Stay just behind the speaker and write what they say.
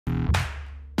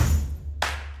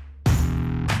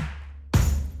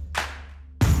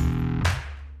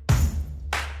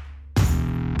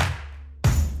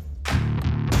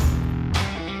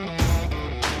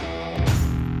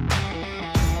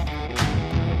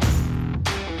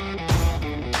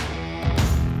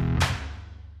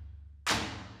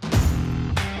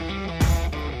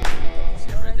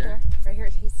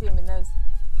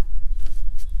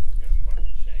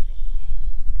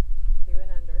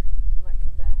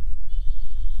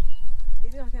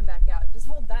He's gonna come back out. Just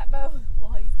hold that bow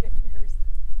while he's getting yours.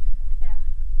 Yeah.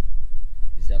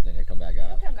 He's definitely gonna come back out.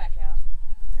 He'll come back out.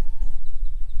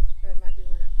 Or there might be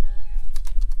one up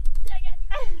front. Dang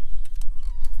it!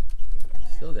 He's coming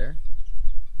out. Still there.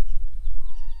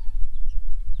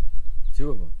 Two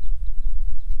of them.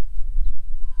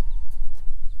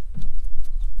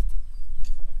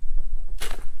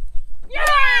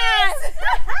 Yes!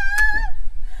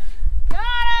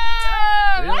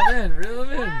 Got him! Reel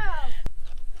him in. Wow.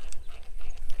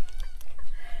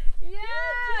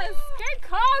 Yes! Good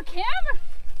call, Kim!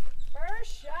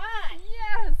 First shot.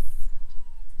 Yes!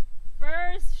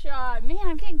 First shot. Man,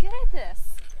 I'm getting good at this.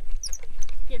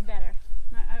 Getting better.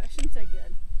 I shouldn't say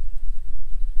good.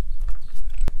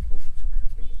 Oh,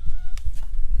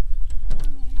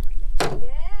 man.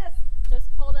 Yes.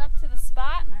 Just pulled up to the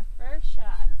spot and our first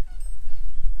shot.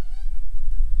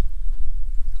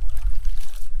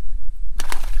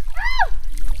 Oh!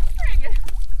 Frig.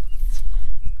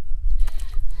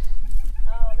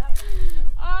 Oh, that was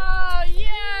Oh,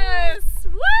 yes!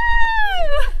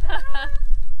 Woo!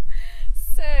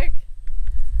 Sick.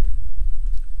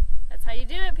 That's how you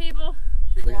do it, people.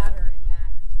 water in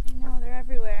that. I know, they're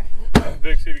everywhere.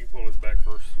 Vic, see if you can pull his back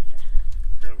first.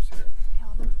 Here, let me see that.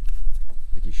 Hold them.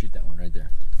 Vicky, shoot that one right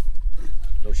there.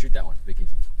 Go shoot that one, Vicky.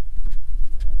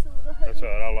 It's a little heavy. That's all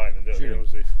right, I'll lighten it up. Shoot Here, him.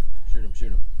 let's see. Shoot him,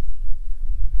 shoot him.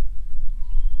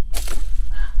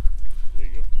 There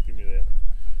you go. Give me that.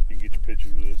 You can get your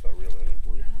pictures with this. I'll reel that in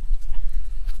for you.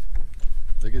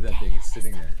 Look at that thing, it's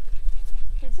sitting there.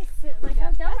 It's just like, Yeah,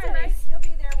 oh, don't that's worry. alright. He'll be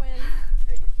there when.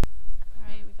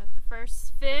 Alright, we got the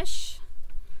first fish.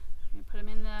 I'm gonna put him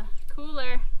in the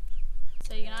cooler.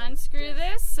 So you're gonna unscrew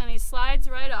this and he slides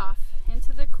right off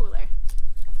into the cooler.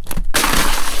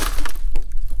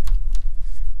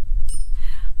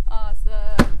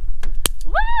 Awesome.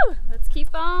 Woo! Let's keep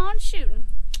on shooting.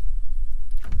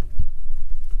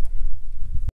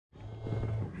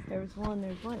 There's one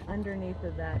underneath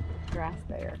of that grass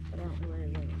there. I don't know where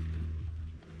it is.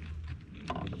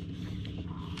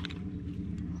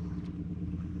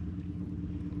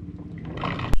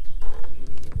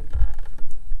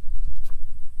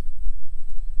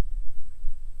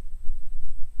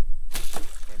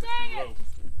 Dang it!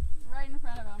 Right in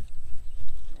front of him.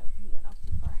 Nope, he went off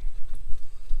too far.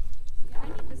 Yeah, I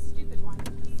need this stupid one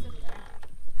to sit there.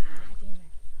 Ah, damn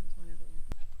it. There's one over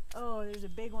there. Oh, there's a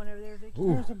big one over there, Vicky.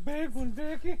 Ooh. There's a big one,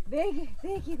 Vicky.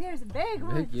 Vicky, there's a big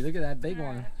one. Vicky, look at that big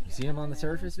one. You see him on the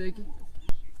surface, Vicky?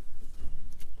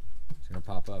 It's gonna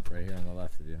pop up right here on the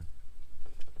left of you.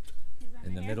 He's under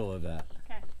In the here? middle of that.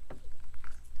 Okay.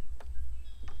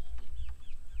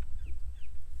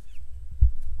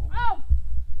 Oh!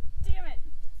 Damn it!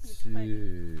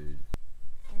 Dude.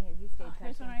 Dang it, he stayed Oh,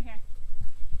 there's one touching. right here.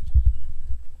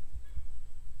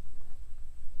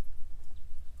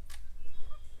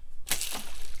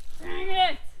 Dang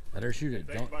it! Let her shoot it.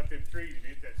 Think Don't. about them trees. If you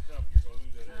hit that stump, you're going to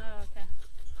lose that arrow. Oh, okay.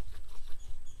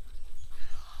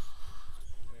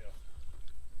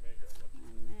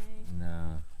 Yeah.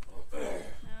 No. No,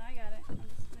 I got it. I'm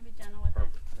just gonna be gentle with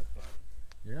Perfect. That's fine.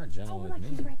 You're not gentle it. with me.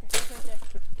 He's right there. He's right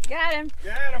there. Got him.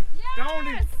 Got him. Stoned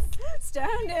him. Yes!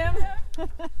 Stoned him.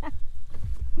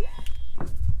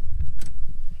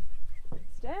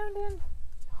 Stoned him.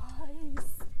 Nice.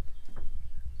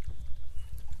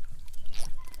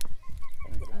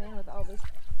 Getting in with all this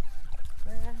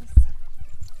grass.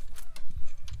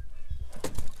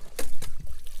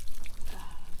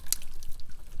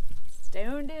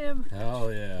 Stoned him.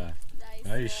 Hell yeah.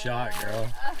 Nice shot, girl.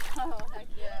 Oh, heck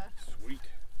yeah. Sweet.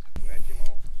 Vacuum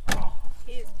off.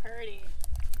 He's pretty.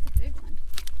 It's a big one.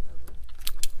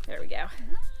 There we go.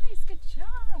 Nice, good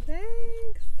job.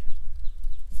 Thanks.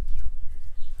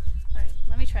 All right,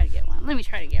 let me try to get one. I'm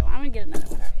gonna get another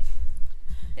one. All right.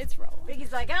 It's rolling.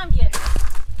 Vicky's like, I'm getting it.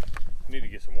 Need to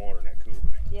get some water in that cooler.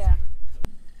 Yeah.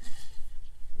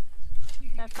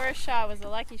 That first shot was a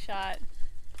lucky shot,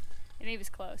 and he was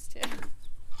close too.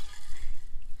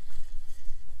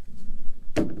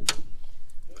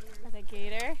 Got a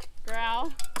gator,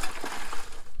 growl.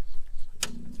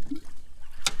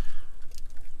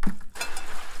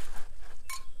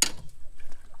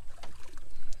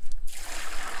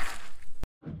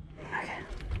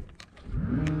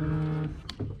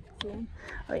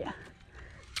 Oh yeah.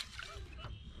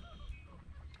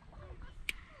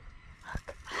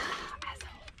 Look. Asshole.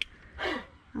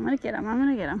 I'm gonna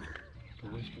get him. The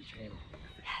Whisper Channel.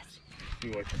 Yes.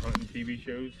 You watch hunting TV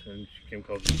shows and Kim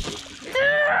calls it the Whisper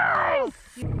Channel.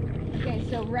 Okay,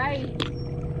 so right.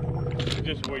 It's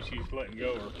just the way she's letting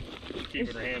go or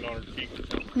keeping her hand on her cheek or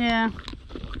something. Yeah.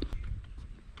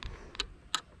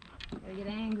 Gotta get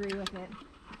angry with it.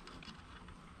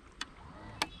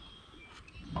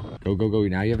 Go, go, go.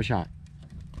 Now you have a shot.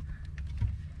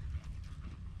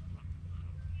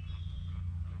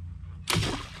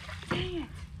 Dang it.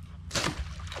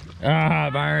 Ah,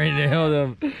 Byron nailed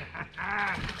him. Get him.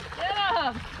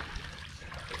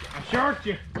 I sharked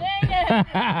you. Dang it.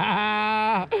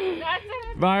 That's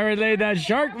it. Byron laid that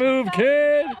shark move,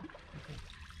 kid.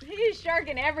 He's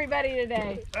sharking everybody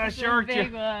today. I sharked you.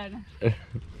 Big one. It's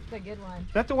a good one.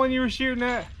 Is that the one you were shooting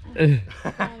at? Son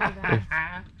of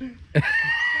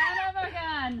a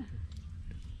gun.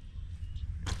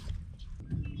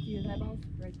 See that ball?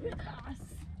 Right there.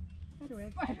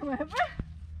 Spiderweb.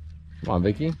 Come on,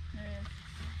 Vicky.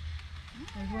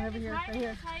 There's one over here. Right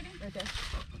here. Right there.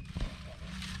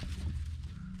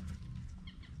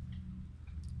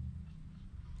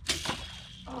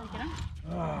 Oh, get him.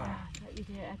 I thought you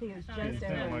did. I think it was just Didn't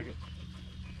over. sound like it.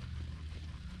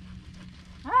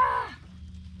 Ah!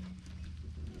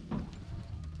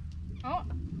 Oh.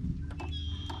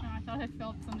 No, I thought I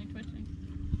felt something twitching.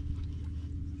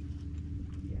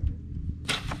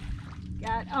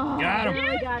 Got him. Got him.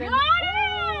 Barely got him. Got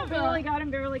him! Oh, barely got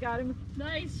him. Barely got him.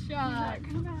 Nice shot.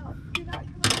 Come out. Do not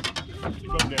come out.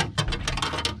 Keep up there.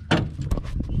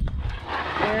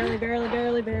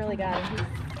 Barely got him.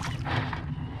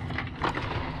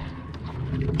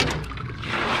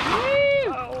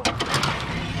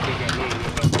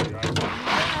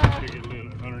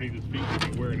 Underneath his feet,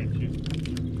 he's wearing that shit.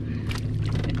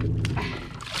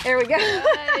 There we go.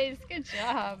 Nice. Good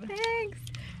job. Thanks.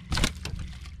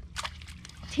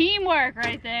 Teamwork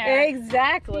right there.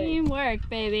 Exactly. Teamwork,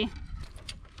 baby.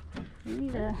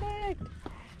 Yeah. Perfect.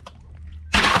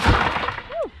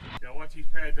 Yeah, watch these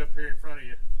pads up here in front of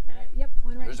you. Yep,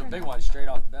 one right There's a in big front. one straight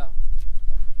off the bow.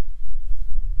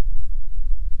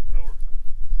 Lower.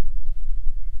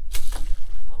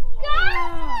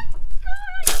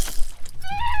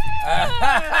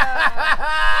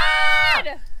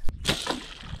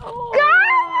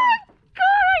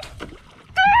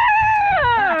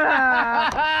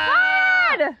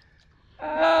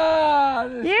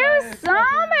 You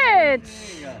summit!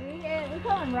 We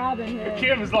call him Robin Hood.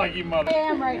 Kim is like you, mother. I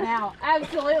am right now,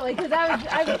 absolutely, because I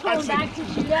was pulling back to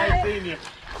shoot I at it. seen you.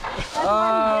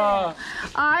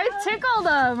 I tickled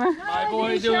him. My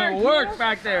boy doing work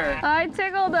back there. I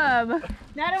tickled him.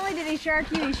 Not only did he shark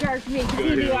you, he sharked me because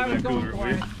he knew I was going for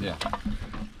it. Yeah.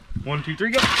 1, 2,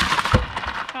 3, go.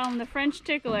 Call him the French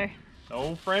tickler.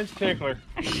 Old French tickler.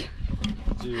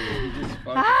 Dude, he just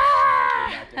fucking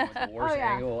back there with the worst Oh,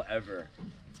 yeah. angle ever.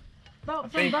 Both, I from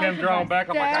think both Kim of drawing us. back.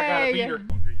 I'm like, I gotta Dang. beat her.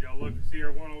 Did y'all look to see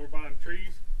her one over by the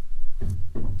trees?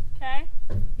 Okay.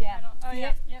 Yeah. Oh,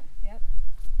 yep, yep.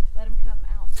 Let him come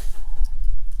out.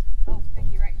 Oh,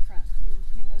 Vicky, right in front. See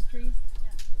between those trees?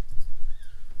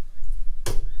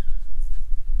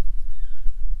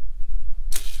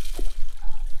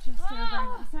 Just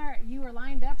over. Sorry, you were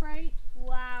lined up right?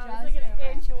 Wow, Just it's like over.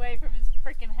 an inch away from his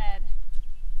freaking head.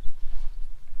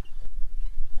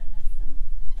 I missed him.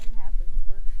 It happens.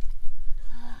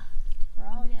 We're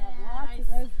all gonna have lots of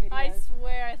those videos. I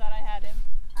swear I thought I had him.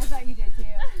 I thought you did too.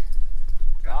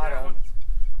 Got him.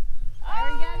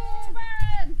 Byron got him.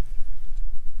 Byron!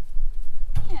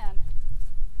 Man.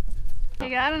 You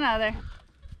got another.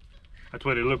 That's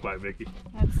what it looked like, Vicky.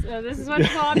 That's, this is what the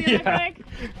quality look Yeah. like?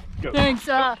 Go. Thanks.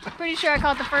 Pretty sure I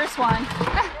caught the first one.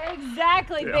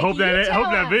 Exactly, Vicky. Hope you that tell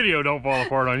hope that him. video don't fall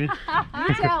apart on you.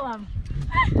 You tell him.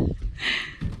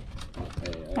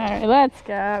 Alright, let's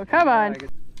go. Come on. Let's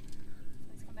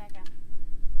come back out.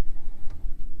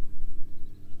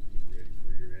 Ready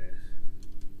for your ass.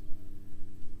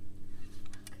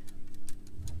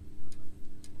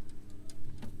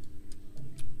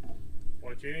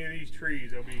 Watch any of these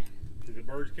trees, they'll be, because the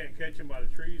birds can't catch them by the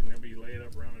trees, and they'll be laying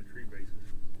up around the tree bases.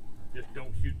 Just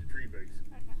don't shoot the tree base.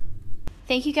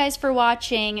 Thank you guys for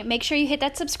watching. Make sure you hit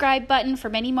that subscribe button for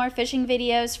many more fishing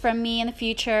videos from me in the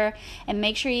future. And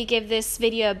make sure you give this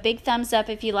video a big thumbs up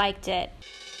if you liked it.